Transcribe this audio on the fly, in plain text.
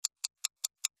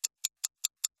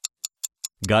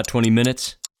Got 20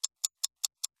 minutes?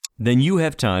 Then you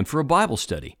have time for a Bible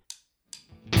study.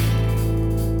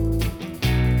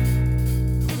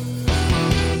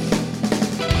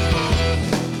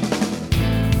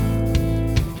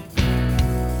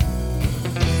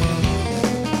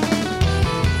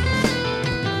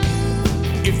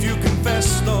 If you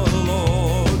confess the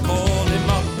Lord, call him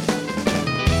up.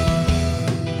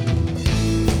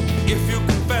 If you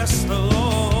confess the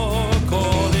Lord,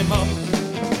 call him up.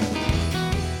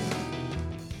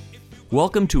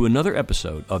 Welcome to another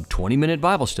episode of 20-Minute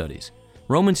Bible Studies.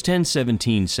 Romans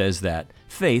 10:17 says that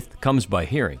faith comes by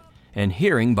hearing, and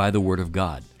hearing by the Word of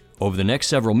God. Over the next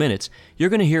several minutes, you're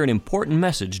going to hear an important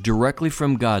message directly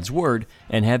from God's Word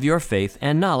and have your faith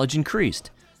and knowledge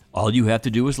increased. All you have to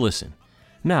do is listen.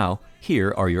 Now,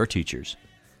 here are your teachers.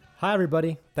 Hi,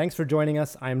 everybody. Thanks for joining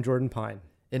us. I'm Jordan Pine.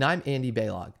 And I'm Andy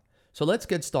Baylog. So let's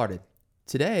get started.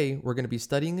 Today, we're going to be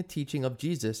studying the teaching of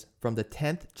Jesus from the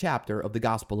 10th chapter of the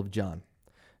Gospel of John.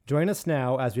 Join us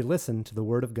now as we listen to the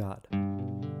Word of God.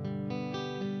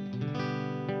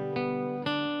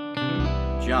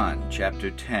 John chapter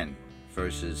 10,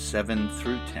 verses 7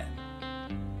 through 10.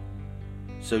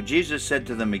 So Jesus said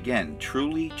to them again,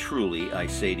 "Truly, truly, I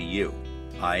say to you,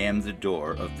 I am the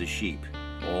door of the sheep.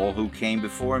 All who came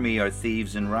before me are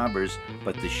thieves and robbers,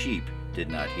 but the sheep did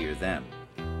not hear them.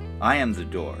 I am the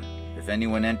door. If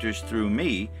anyone enters through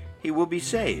me, he will be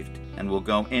saved, and will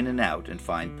go in and out and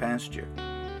find pasture.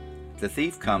 The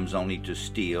thief comes only to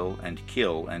steal and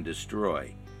kill and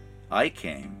destroy. I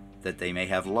came that they may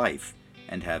have life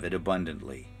and have it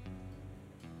abundantly."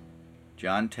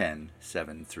 John 10,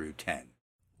 7 through 10.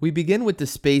 We begin with the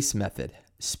SPACE method.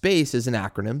 SPACE is an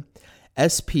acronym.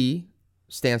 SP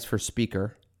stands for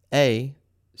speaker, A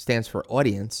stands for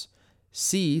audience,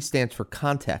 C stands for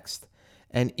context,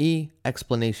 and E,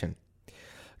 explanation.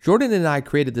 Jordan and I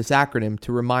created this acronym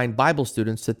to remind Bible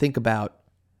students to think about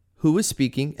who is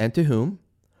speaking and to whom,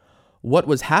 what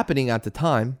was happening at the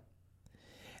time,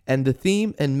 and the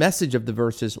theme and message of the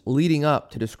verses leading up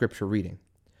to the scripture reading.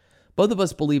 Both of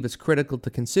us believe it's critical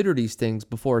to consider these things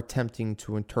before attempting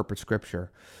to interpret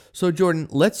scripture. So Jordan,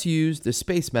 let's use the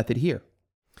SPACE method here.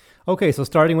 Okay, so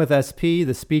starting with SP,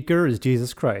 the speaker is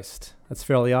Jesus Christ. That's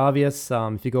fairly obvious.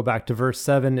 If you go back to verse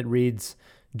 7, it reads,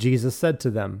 Jesus said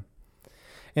to them.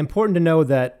 Important to know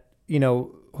that,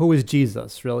 who is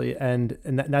Jesus, really? And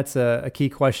that's a key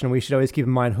question. We should always keep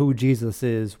in mind who Jesus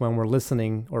is when we're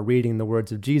listening or reading the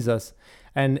words of Jesus.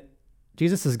 And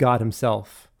Jesus is God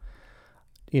himself.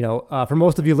 For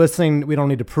most of you listening, we don't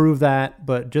need to prove that,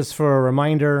 but just for a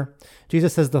reminder,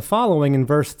 Jesus says the following in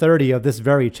verse 30 of this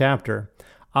very chapter,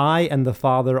 I and the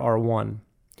Father are one.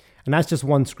 And that's just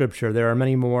one scripture. There are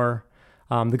many more.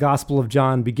 The Gospel of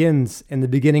John begins, in the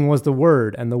beginning was the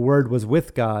Word, and the Word was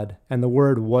with God, and the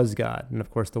Word was God. And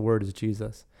of course, the Word is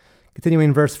Jesus. Continuing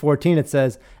in verse 14, it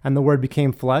says, and the Word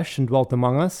became flesh and dwelt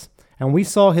among us, and we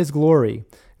saw his glory,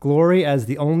 glory as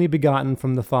the only begotten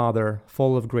from the Father,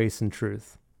 full of grace and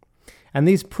truth. And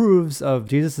these proofs of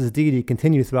Jesus' deity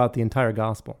continue throughout the entire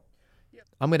Gospel.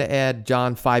 I'm going to add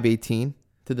John 5:18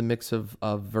 to the mix of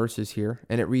verses here,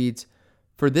 and it reads,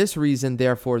 for this reason,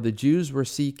 therefore, the Jews were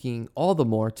seeking all the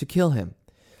more to kill him,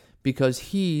 because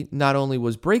he not only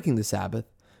was breaking the Sabbath,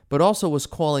 but also was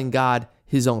calling God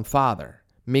his own Father,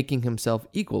 making himself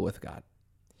equal with God.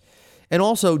 And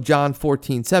also John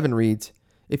 14:7 reads,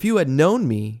 if you had known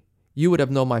me, you would have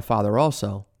known my Father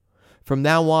also. From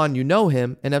now on you know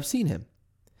him and have seen him.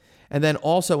 And then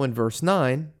also in verse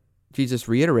 9, Jesus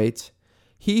reiterates,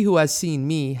 he who has seen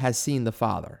me has seen the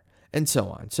Father. And so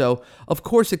on. So, of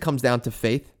course, it comes down to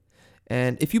faith.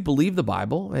 And if you believe the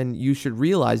Bible, and you should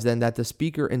realize then that the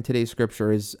speaker in today's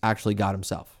scripture is actually God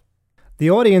himself. The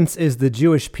audience is the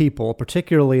Jewish people,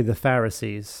 particularly the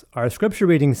Pharisees. Our scripture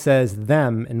reading says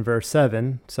them in verse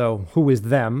 7, so who is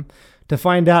them? To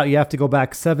find out, you have to go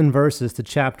back 7 verses to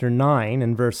chapter 9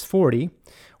 and verse 40,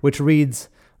 which reads,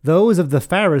 those of the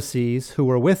Pharisees who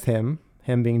were with him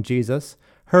being Jesus,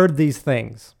 heard these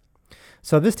things.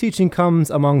 So this teaching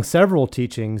comes among several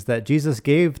teachings that Jesus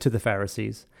gave to the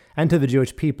Pharisees and to the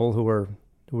Jewish people who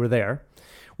were there,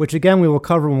 which again we will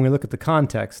cover when we look at the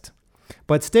context.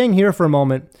 But staying here for a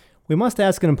moment, we must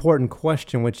ask an important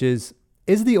question, which is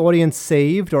the audience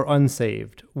saved or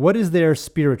unsaved? What is their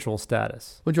spiritual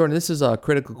status? Well, Jordan, this is a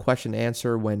critical question to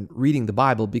answer when reading the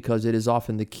Bible because it is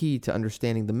often the key to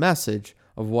understanding the message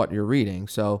of what you're reading.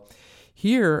 So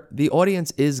here, the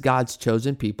audience is God's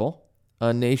chosen people,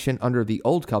 a nation under the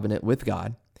old covenant with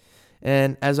God.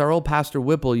 And as our old pastor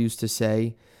Whipple used to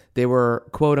say, they were,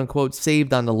 quote unquote,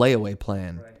 saved on the layaway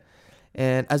plan. Right.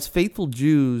 And as faithful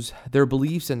Jews, their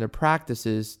beliefs and their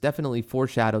practices definitely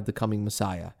foreshadowed the coming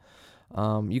Messiah.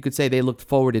 You could say they looked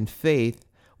forward in faith,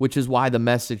 which is why the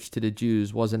message to the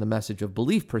Jews wasn't a message of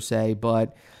belief per se,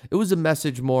 but it was a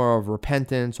message more of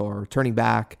repentance or turning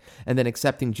back and then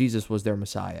accepting Jesus was their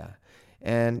Messiah.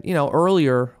 And,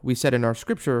 earlier we said in our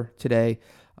scripture today,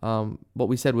 what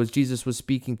we said was Jesus was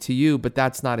speaking to you, but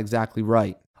that's not exactly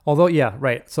right.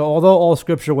 Although all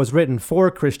scripture was written for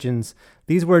Christians,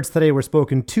 these words today were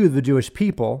spoken to the Jewish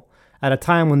people at a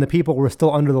time when the people were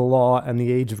still under the law and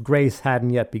the age of grace hadn't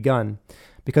yet begun,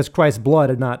 because Christ's blood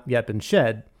had not yet been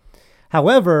shed.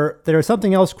 However, there is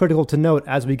something else critical to note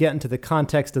as we get into the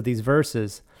context of these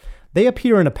verses. They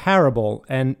appear in a parable,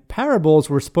 and parables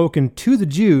were spoken to the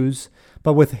Jews,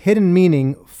 but with hidden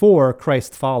meaning for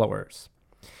Christ's followers.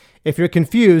 If you're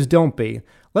confused, don't be.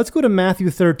 Let's go to Matthew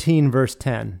 13, verse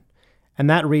 10. And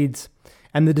that reads,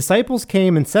 "And the disciples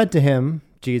came and said to him,"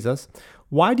 Jesus,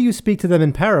 "Why do you speak to them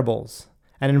in parables?"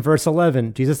 And in verse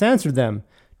 11, Jesus answered them,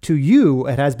 "To you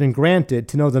it has been granted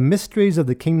to know the mysteries of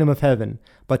the kingdom of heaven,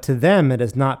 but to them it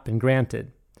has not been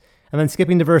granted." And then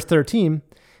skipping to verse 13,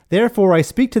 "Therefore I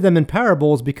speak to them in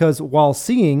parables, because while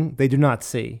seeing they do not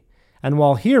see, and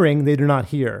while hearing they do not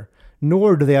hear,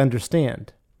 nor do they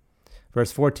understand."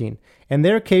 Verse 14, "In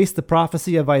their case the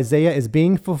prophecy of Isaiah is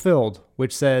being fulfilled,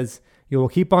 which says, You will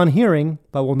keep on hearing,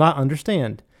 but will not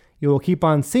understand. You will keep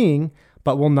on seeing,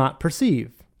 but will not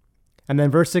perceive." And then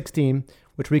verse 16,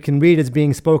 which we can read as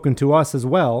being spoken to us as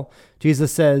well,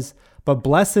 Jesus says, "But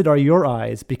blessed are your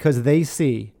eyes because they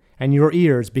see, and your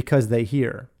ears because they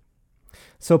hear."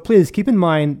 So please keep in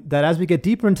mind that as we get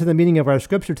deeper into the meaning of our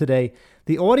scripture today,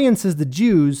 the audience is the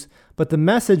Jews, but the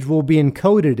message will be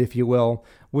encoded, if you will,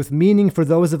 with meaning for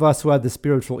those of us who have the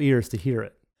spiritual ears to hear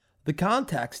it. The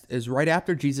context is right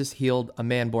after Jesus healed a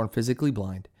man born physically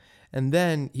blind, and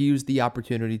then he used the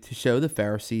opportunity to show the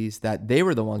Pharisees that they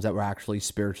were the ones that were actually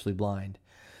spiritually blind.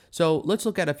 So let's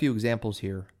look at a few examples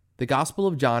here. The Gospel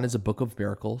of John is a book of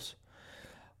miracles.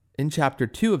 In chapter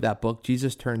 2 of that book,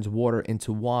 Jesus turns water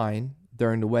into wine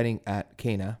during the wedding at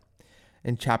Cana.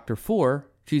 In chapter 4,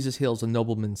 Jesus heals a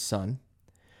nobleman's son.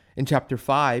 In chapter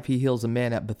 5, he heals a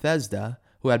man at Bethesda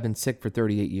who had been sick for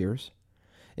 38 years.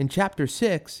 In chapter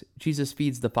 6, Jesus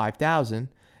feeds the 5,000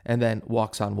 and then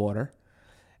walks on water.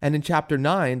 And in chapter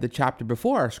 9, the chapter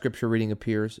before our scripture reading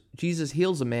appears, Jesus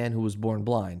heals a man who was born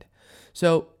blind.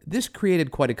 So this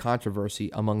created quite a controversy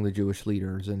among the Jewish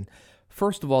leaders. And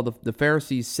first of all, the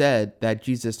Pharisees said that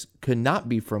Jesus could not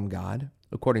be from God,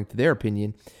 according to their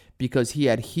opinion, because he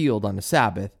had healed on the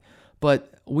Sabbath.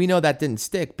 But we know that didn't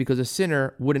stick because a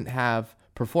sinner wouldn't have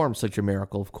performed such a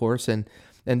miracle, of course. And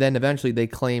then eventually they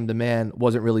claimed the man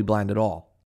wasn't really blind at all.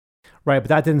 Right, but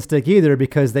that didn't stick either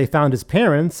because they found his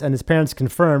parents, and his parents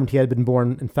confirmed he had been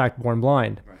born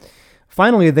blind. Right.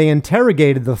 Finally, they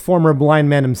interrogated the former blind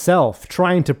man himself,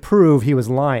 trying to prove he was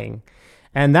lying.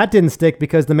 And that didn't stick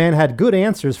because the man had good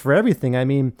answers for everything. I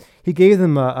mean, he gave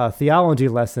them a theology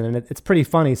lesson, and it's pretty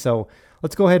funny. So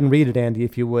let's go ahead and read it, Andy,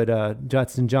 if you would.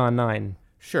 That's in John 9.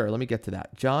 Sure, let me get to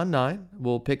that. John 9,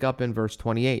 we'll pick up in verse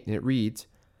 28, and it reads,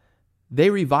 "They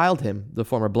reviled him," the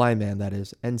former blind man, that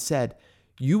is, "and said,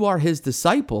 'You are his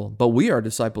disciple, but we are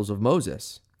disciples of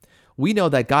Moses. We know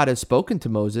that God has spoken to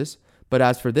Moses, but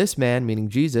as for this man," meaning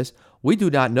Jesus, "we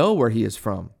do not know where he is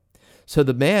from.' So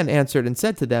the man answered and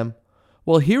said to them,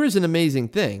 'Well, here is an amazing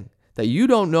thing, that you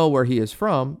don't know where he is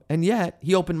from, and yet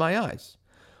he opened my eyes.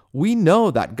 We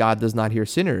know that God does not hear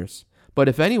sinners, but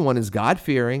if anyone is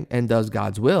God-fearing and does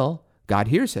God's will, God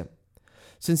hears him.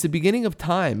 Since the beginning of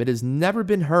time, it has never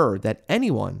been heard that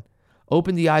anyone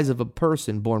opened the eyes of a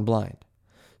person born blind.'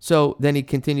 So then he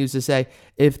continues to say,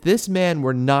 'If this man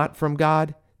were not from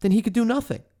God, then he could do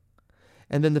nothing.'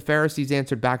 And then the Pharisees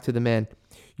answered back to the man,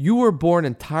 'You were born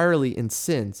entirely in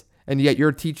sins, and yet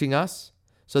you're teaching us?'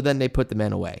 So then they put the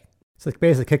man away." So they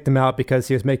basically kicked him out because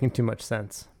he was making too much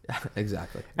sense.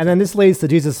 Exactly. And then this leads to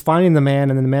Jesus finding the man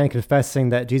and then the man confessing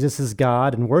that Jesus is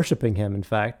God and worshiping him, in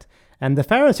fact. And the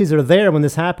Pharisees are there when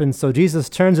this happens, so Jesus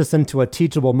turns this into a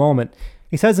teachable moment.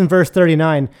 He says in verse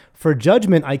 39, "For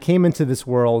judgment I came into this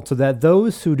world, so that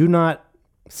those who do not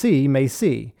see may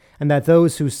see, and that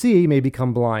those who see may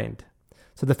become blind."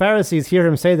 So the Pharisees hear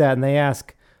him say that, and they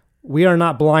ask, "We are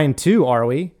not blind too, are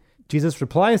we?" Jesus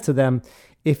replies to them,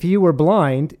 "If you were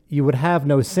blind, you would have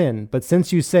no sin, but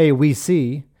since you say, 'We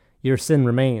see,' your sin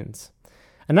remains."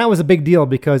 And that was a big deal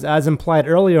because, as implied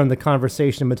earlier in the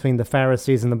conversation between the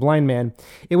Pharisees and the blind man,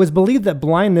 it was believed that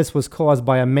blindness was caused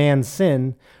by a man's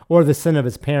sin or the sin of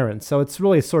his parents. So it's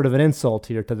really sort of an insult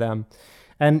here to them.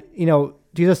 And,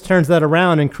 Jesus turns that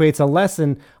around and creates a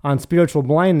lesson on spiritual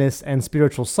blindness and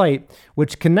spiritual sight,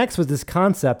 which connects with this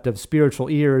concept of spiritual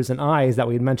ears and eyes that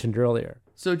we had mentioned earlier.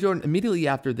 So, Jordan, immediately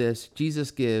after this,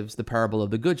 Jesus gives the parable of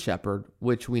the Good Shepherd,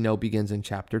 which we know begins in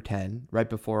chapter 10, right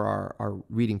before our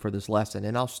reading for this lesson.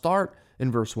 And I'll start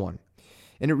in verse 1.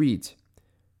 And it reads,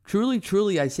 "Truly,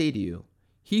 truly, I say to you,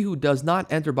 he who does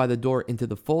not enter by the door into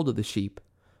the fold of the sheep,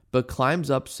 but climbs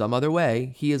up some other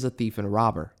way, he is a thief and a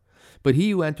robber. But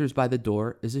he who enters by the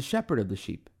door is a shepherd of the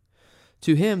sheep.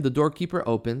 To him the doorkeeper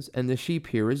opens, and the sheep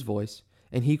hear his voice,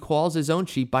 and he calls his own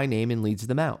sheep by name and leads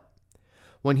them out.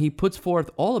 When he puts forth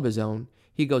all of his own,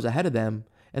 he goes ahead of them,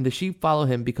 and the sheep follow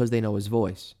him because they know his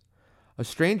voice. A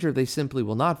stranger they simply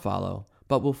will not follow,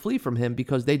 but will flee from him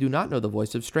because they do not know the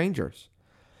voice of strangers."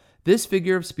 This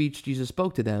figure of speech Jesus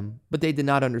spoke to them, but they did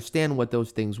not understand what those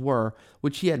things were,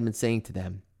 which he had been saying to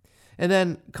them. And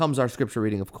then comes our scripture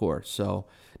reading, of course. So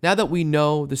now that we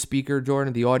know the speaker,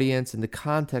 Jordan, the audience, and the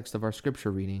context of our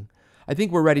scripture reading, I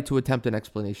think we're ready to attempt an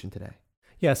explanation today.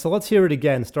 Yeah, so let's hear it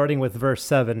again, starting with verse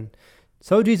 7.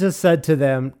 "So Jesus said to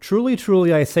them, 'Truly,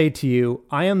 truly, I say to you,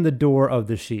 I am the door of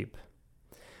the sheep.'"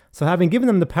 So having given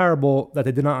them the parable that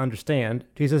they did not understand,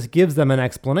 Jesus gives them an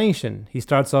explanation. He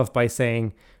starts off by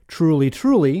saying, "Truly,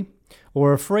 truly,"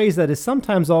 or a phrase that is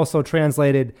sometimes also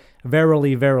translated,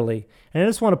 "Verily, verily." And I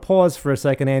just want to pause for a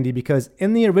second, Andy, because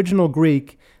in the original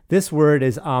Greek, this word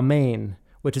is amen,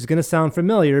 which is going to sound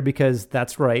familiar because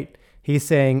that's right. He's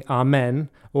saying amen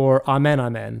or amen,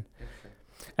 amen.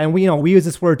 And we use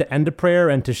this word to end a prayer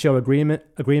and to show agreement.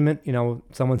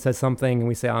 Someone says something and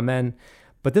we say amen.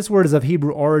 But this word is of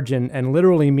Hebrew origin and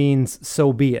literally means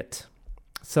 "so be it."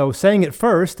 So saying it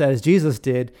first, as Jesus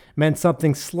did, meant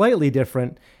something slightly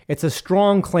different. It's a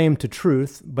strong claim to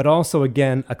truth, but also,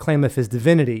 again, a claim of his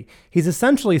divinity. He's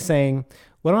essentially saying,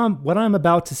 what I'm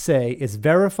about to say is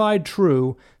verified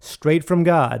true, straight from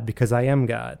God, because I am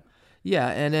God. Yeah,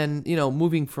 and then,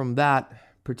 moving from that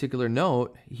particular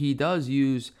note, he does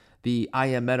use the I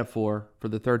am metaphor for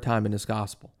the third time in his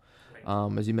gospel.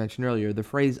 As you mentioned earlier, the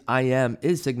phrase I am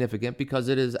is significant because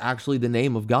it is actually the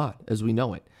name of God as we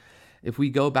know it. If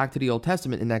we go back to the Old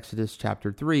Testament in Exodus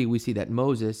chapter 3, we see that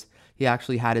Moses, he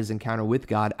actually had his encounter with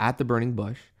God at the burning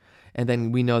bush. And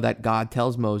then we know that God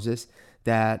tells Moses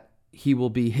that he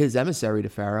will be his emissary to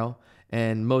Pharaoh.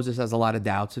 And Moses has a lot of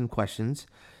doubts and questions.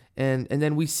 And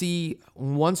then we see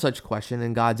one such question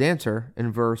in God's answer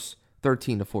in verse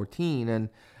 13 to 14. And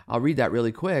I'll read that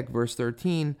really quick. Verse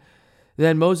 13,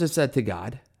 "Then Moses said to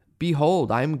God, 'Behold,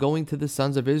 I am going to the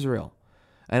sons of Israel,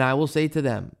 and I will say to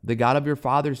them, the God of your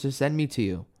fathers has sent me to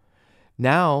you.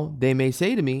 Now they may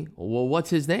say to me, well, what's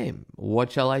his name?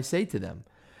 What shall I say to them?'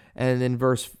 And in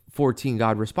verse 14,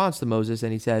 God responds to Moses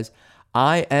and he says,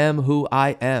 'I am who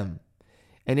I am.'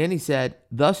 And then he said,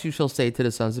 'Thus you shall say to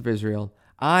the sons of Israel,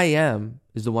 I am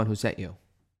is the one who sent you.'"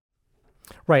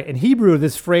 Right. In Hebrew,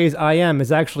 this phrase "I am"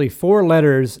 is actually 4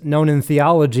 letters known in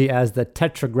theology as the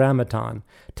tetragrammaton.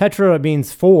 Tetra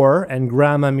means 4 and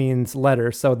gramma means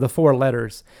letter, so the 4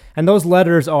 letters. And those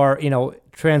letters are,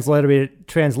 transliterated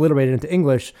into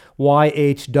English,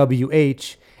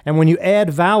 YHWH. And when you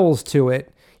add vowels to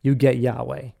it, you get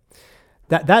Yahweh.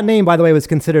 That name, by the way, was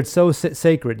considered so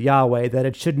sacred, Yahweh, that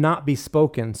it should not be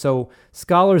spoken. So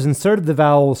scholars inserted the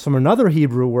vowels from another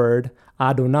Hebrew word,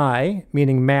 Adonai,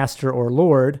 meaning master or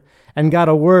Lord, and got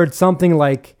a word something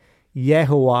like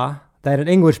Yehovah, that in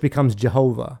English becomes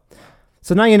Jehovah.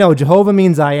 So now you know Jehovah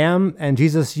means I am, and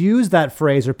Jesus used that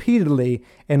phrase repeatedly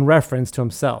in reference to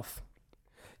himself.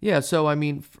 Yeah, so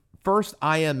first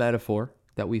I am metaphor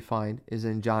that we find is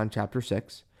in John chapter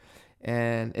 6.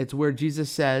 And it's where Jesus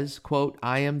says, quote,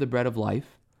 "I am the bread of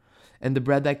life, and the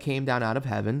bread that came down out of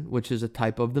heaven," which is a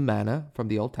type of the manna from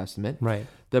the Old Testament. Right.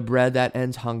 The bread that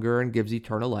ends hunger and gives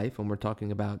eternal life, when we're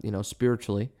talking about,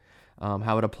 spiritually,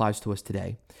 how it applies to us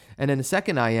today. And then the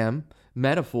second I am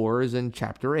metaphor is in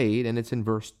chapter 8, and it's in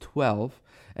verse 12.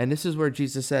 And this is where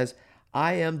Jesus says,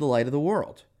 "I am the light of the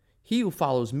world. He who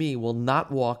follows me will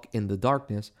not walk in the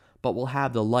darkness, but will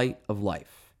have the light of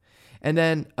life." And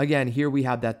then, again, here we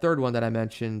have that third one that I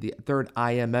mentioned, the third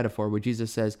I am metaphor, where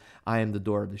Jesus says, "I am the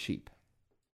door of the sheep."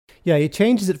 Yeah, he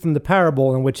changes it from the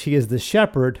parable in which he is the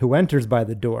shepherd who enters by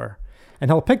the door. And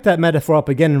he'll pick that metaphor up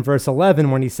again in verse 11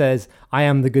 when he says, "I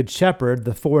am the good shepherd,"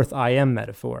 the fourth I am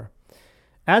metaphor.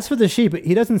 As for the sheep,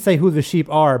 he doesn't say who the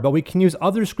sheep are, but we can use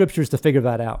other scriptures to figure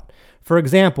that out. For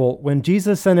example, when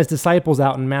Jesus sent his disciples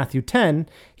out in Matthew 10,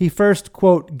 he first,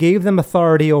 quote, "gave them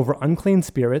authority over unclean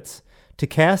spirits, to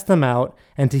cast them out,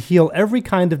 and to heal every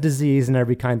kind of disease and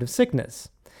every kind of sickness."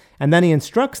 And then he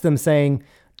instructs them, saying,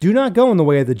 "Do not go in the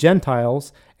way of the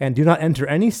Gentiles, and do not enter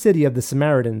any city of the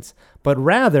Samaritans, but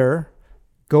rather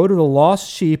go to the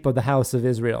lost sheep of the house of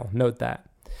Israel." Note that.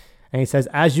 And he says,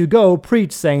 "As you go,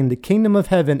 preach, saying, the kingdom of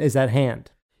heaven is at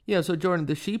hand." Yeah, so Jordan,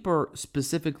 the sheep are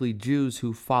specifically Jews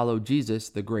who follow Jesus,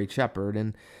 the great shepherd,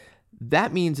 and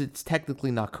that means it's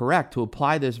technically not correct to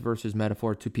apply this verse's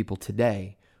metaphor to people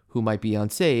today who might be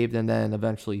unsaved and then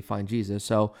eventually find Jesus.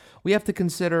 So we have to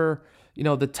consider,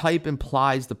 the type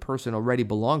implies the person already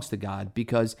belongs to God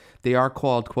because they are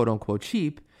called quote unquote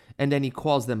sheep, and then he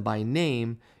calls them by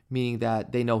name, meaning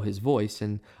that they know his voice.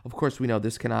 And of course, we know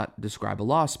this cannot describe a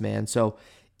lost man. So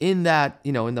in that,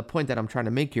 in the point that I'm trying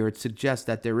to make here, it suggests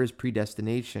that there is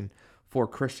predestination for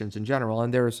Christians in general,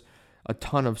 and there's a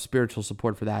ton of spiritual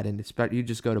support for that. And you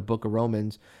just go to Book of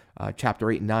Romans,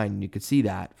 chapter 8 and 9, and you could see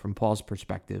that from Paul's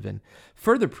perspective. And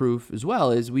further proof as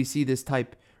well is we see this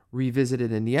type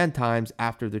revisited in the end times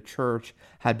after the church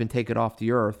had been taken off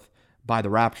the earth by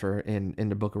the rapture in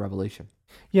the book of Revelation.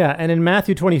 Yeah, and in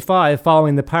Matthew 25,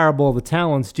 following the parable of the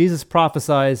talents, Jesus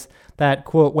prophesies that,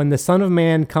 quote, when the Son of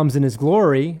Man comes in his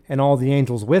glory and all the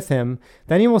angels with him,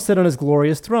 then he will sit on his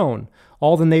glorious throne.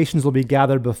 All the nations will be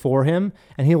gathered before him,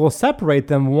 and he will separate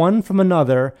them one from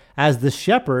another as the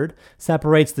shepherd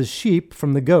separates the sheep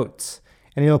from the goats.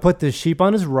 And he will put the sheep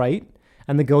on his right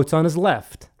and the goats on his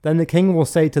left. Then the king will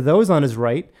say to those on his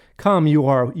right, Come, you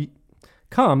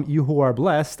who are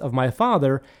blessed of my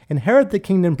Father, inherit the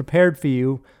kingdom prepared for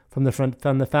you from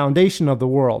the foundation of the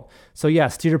world. So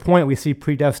yes, to your point, we see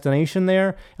predestination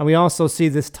there, and we also see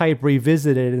this type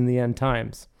revisited in the end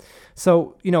times.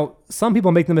 So, some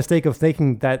people make the mistake of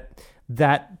thinking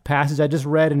that passage I just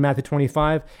read in Matthew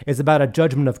 25 is about a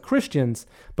judgment of Christians,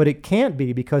 but it can't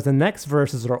be because the next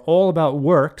verses are all about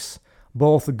works,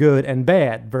 both good and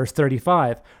bad. Verse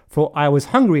 35, for I was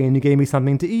hungry and you gave me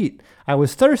something to eat. I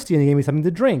was thirsty and you gave me something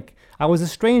to drink. I was a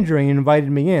stranger and you invited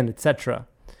me in, etc.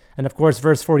 And of course,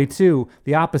 verse 42,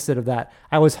 the opposite of that.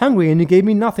 I was hungry and you gave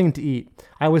me nothing to eat.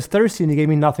 I was thirsty and you gave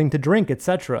me nothing to drink,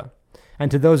 etc. And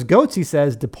to those goats, he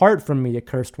says, depart from me,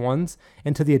 accursed ones,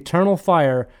 into the eternal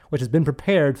fire, which has been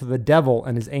prepared for the devil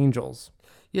and his angels.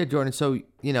 Yeah, Jordan. So,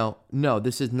 no,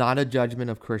 this is not a judgment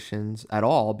of Christians at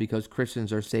all because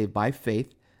Christians are saved by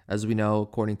faith, as we know,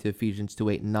 according to Ephesians 2,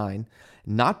 8, and 9,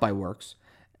 not by works.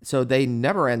 So they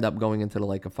never end up going into the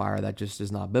lake of fire. That just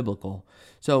is not biblical.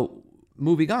 So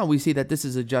moving on, we see that this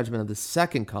is a judgment of the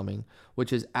second coming,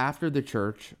 which is after the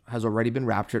church has already been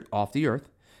raptured off the earth,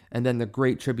 and then the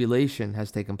great tribulation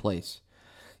has taken place.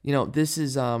 This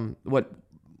is what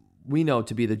we know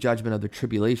to be the judgment of the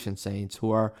tribulation saints,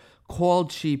 who are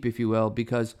called sheep, if you will,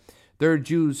 because there are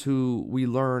Jews who we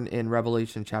learn in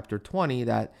Revelation chapter 20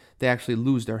 that they actually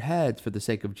lose their heads for the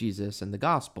sake of Jesus and the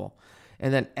gospel.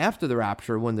 And then after the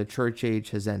rapture, when the church age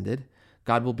has ended,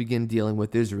 God will begin dealing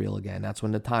with Israel again. That's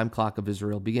when the time clock of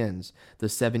Israel begins, the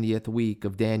 70th week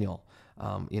of Daniel.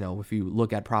 If you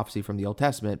look at prophecy from the Old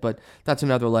Testament, but that's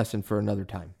another lesson for another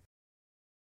time.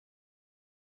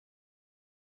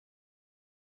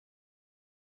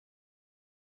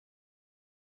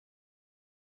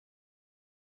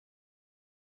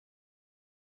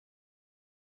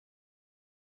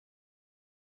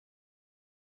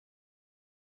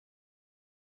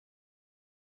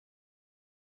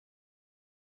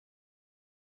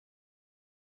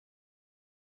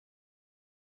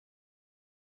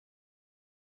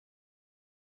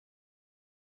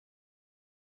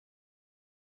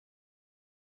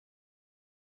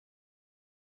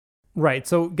 Right.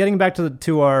 So getting back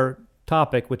to our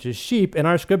topic, which is sheep, in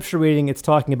our scripture reading, it's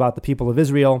talking about the people of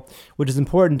Israel, which is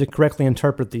important to correctly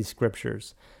interpret these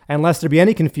scriptures. And lest there be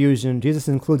any confusion, Jesus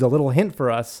includes a little hint for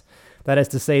us, that is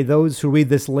to say, those who read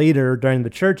this later during the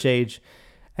church age,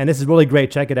 and this is really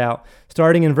great, check it out.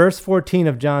 Starting in verse 14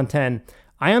 of John 10,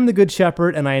 I am the good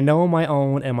shepherd, and I know my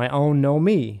own, and my own know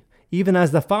me. Even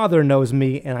as the Father knows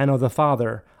me, and I know the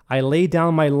Father, I lay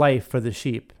down my life for the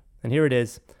sheep. And here it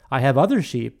is, I have other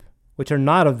sheep, which are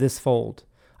not of this fold.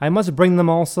 I must bring them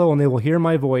also, and they will hear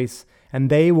my voice,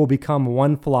 and they will become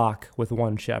one flock with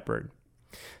one shepherd.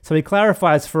 So he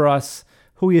clarifies for us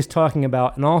who he is talking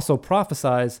about, and also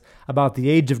prophesies about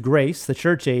the age of grace, the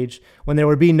church age, when there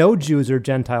would be no Jews or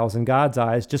Gentiles in God's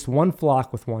eyes, just one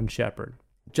flock with one shepherd.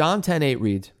 John 10:8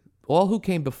 reads, all who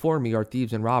came before me are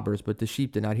thieves and robbers, but the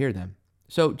sheep did not hear them.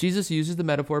 So Jesus uses the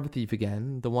metaphor of a thief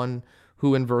again, the one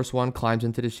who in verse 1 climbs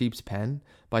into the sheep's pen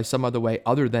by some other way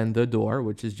other than the door,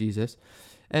 which is Jesus.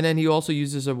 And then he also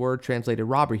uses a word translated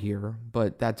robber here,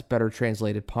 but that's better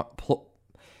translated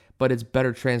it's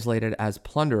better translated as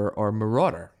plunderer or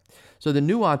marauder. So the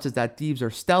nuance is that thieves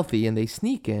are stealthy and they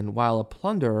sneak in, while a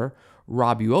plunderer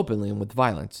rob you openly and with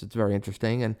violence. It's very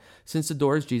interesting. And since the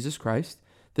door is Jesus Christ,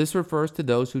 this refers to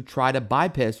those who try to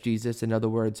bypass Jesus, in other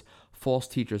words, false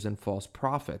teachers and false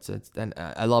prophets. And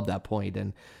I love that point.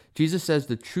 And Jesus says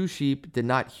the true sheep did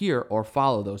not hear or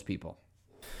follow those people.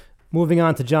 Moving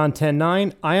on to John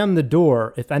 10:9, I am the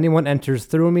door. If anyone enters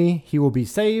through me, he will be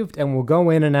saved and will go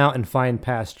in and out and find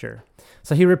pasture.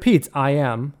 So he repeats, I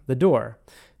am the door.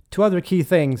 Two other key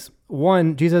things.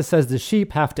 One, Jesus says the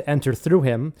sheep have to enter through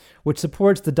him, which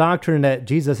supports the doctrine that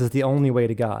Jesus is the only way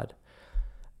to God.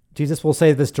 Jesus will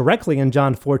say this directly in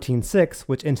John 14:6,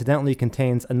 which incidentally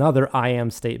contains another I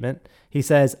am statement. He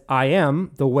says, I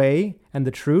am the way and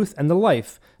the truth and the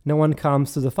life. No one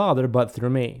comes to the Father but through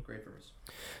me. Great verse.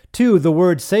 Two, the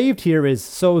word saved here is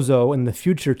sozo in the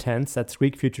future tense. That's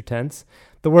Greek future tense.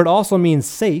 The word also means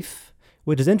safe,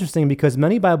 which is interesting because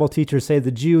many Bible teachers say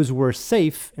the Jews were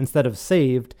safe instead of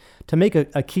saved to make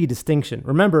a key distinction.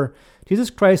 Remember, Jesus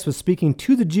Christ was speaking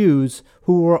to the Jews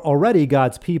who were already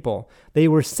God's people. They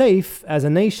were safe as a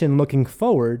nation looking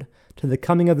forward to the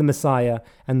coming of the Messiah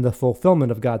and the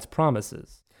fulfillment of God's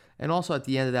promises. And also at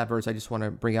the end of that verse, I just want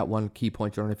to bring out one key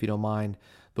point, Jordan, if you don't mind.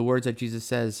 The words that Jesus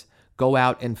says, go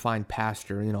out and find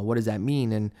pasture. What does that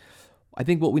mean? And I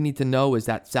think what we need to know is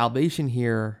that salvation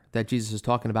here that Jesus is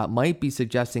talking about might be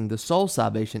suggesting the soul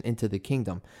salvation into the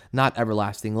kingdom, not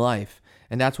everlasting life.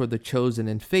 And that's where the chosen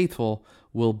and faithful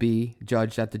will be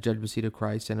judged at the judgment seat of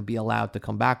Christ and be allowed to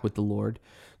come back with the Lord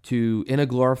in a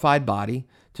glorified body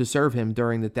to serve him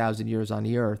during the 1,000 years on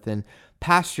the earth. And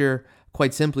pasture,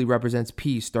 quite simply, represents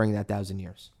peace during that 1,000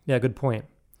 years. Yeah, good point.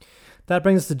 That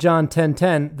brings us to John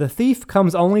 10:10. The thief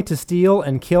comes only to steal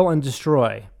and kill and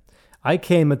destroy. I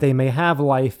came that they may have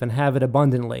life and have it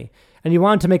abundantly. And you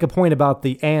wanted to make a point about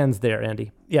the ands there,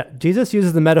 Andy. Yeah, Jesus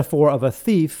uses the metaphor of a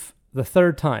thief the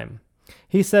third time.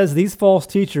 He says these false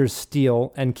teachers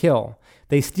steal and kill.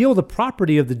 They steal the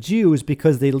property of the Jews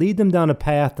because they lead them down a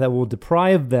path that will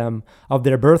deprive them of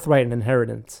their birthright and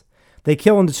inheritance. They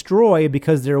kill and destroy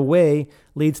because their way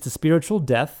leads to spiritual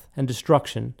death and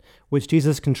destruction, which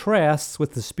Jesus contrasts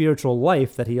with the spiritual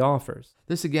life that he offers.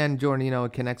 This again, Jordan,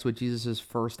 it connects with Jesus'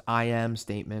 first I am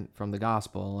statement from the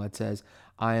gospel. It says,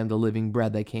 I am the living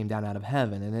bread that came down out of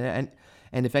heaven.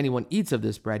 And if anyone eats of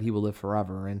this bread, he will live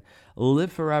forever. And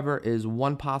live forever is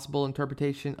one possible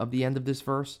interpretation of the end of this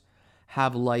verse.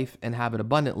 Have life and have it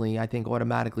abundantly, I think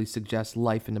automatically suggests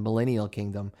life in the millennial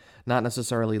kingdom, not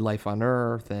necessarily life on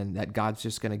earth and that God's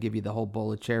just going to give you the whole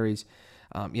bowl of cherries,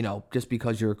 just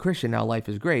because you're a Christian, now life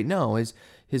is great. No,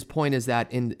 his point is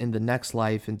that in the next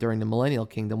life and during the millennial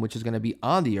kingdom, which is going to be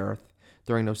on the earth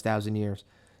during those 1,000 years,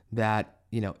 that,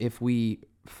 if we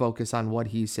focus on what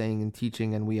he's saying and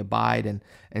teaching and we abide and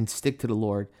stick to the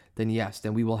Lord, then yes,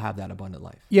 then we will have that abundant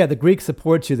life. Yeah, the Greek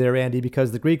supports you there, Andy,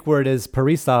 because the Greek word is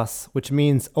perissos, which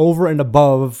means over and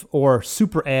above or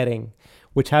super adding,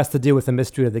 which has to do with the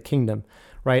mystery of the kingdom,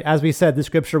 right? As we said, the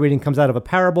scripture reading comes out of a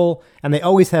parable, and they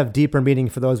always have deeper meaning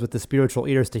for those with the spiritual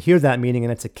ears to hear that meaning,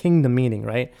 and it's a kingdom meaning,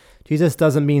 right? Jesus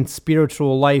doesn't mean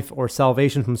spiritual life or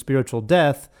salvation from spiritual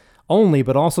death only,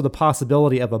 but also the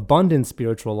possibility of abundant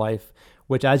spiritual life,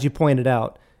 which, as you pointed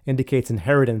out, indicates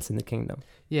inheritance in the kingdom.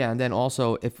 Yeah, and then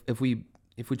also, if we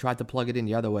tried to plug it in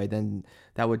the other way, then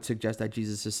that would suggest that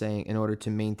Jesus is saying in order to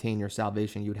maintain your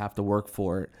salvation, you'd have to work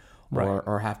for it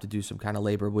or have to do some kind of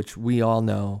labor, which we all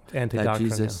know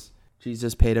that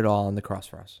Jesus paid it all on the cross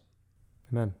for us.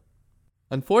 Amen.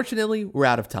 Unfortunately, we're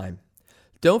out of time.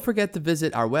 Don't forget to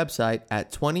visit our website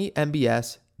at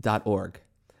 20mbs.org.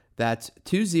 That's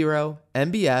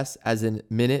 20mbs as in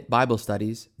Minute Bible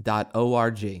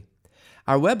Studies.org.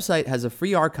 Our website has a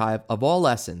free archive of all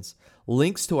lessons,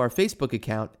 links to our Facebook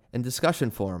account and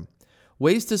discussion forum,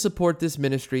 ways to support this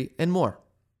ministry, and more.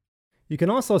 You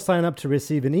can also sign up to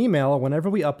receive an email whenever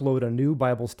we upload a new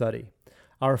Bible study.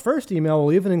 Our first email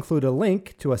will even include a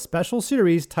link to a special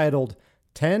series titled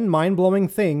 10 Mind-Blowing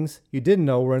Things You Didn't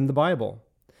Know Were in the Bible.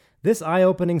 This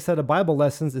eye-opening set of Bible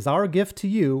lessons is our gift to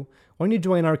you when you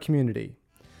join our community.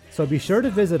 So be sure to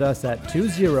visit us at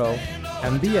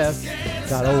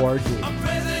 20mbs.org.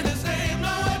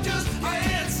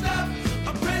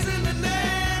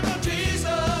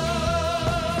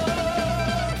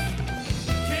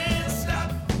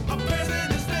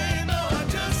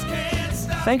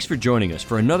 Thanks for joining us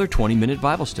for another 20-minute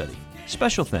Bible study.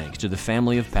 Special thanks to the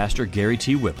family of Pastor Gary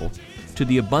T. Whipple, to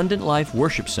the Abundant Life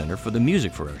Worship Center for the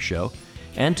music for our show,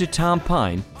 and to Tom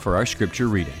Pine for our scripture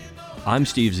reading. I'm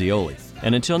Steve Zioli,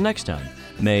 and until next time,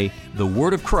 may the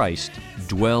Word of Christ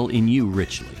dwell in you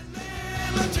richly.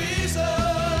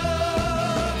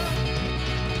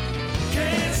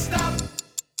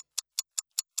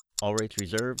 All rights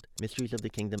reserved. Mysteries of the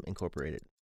Kingdom Incorporated.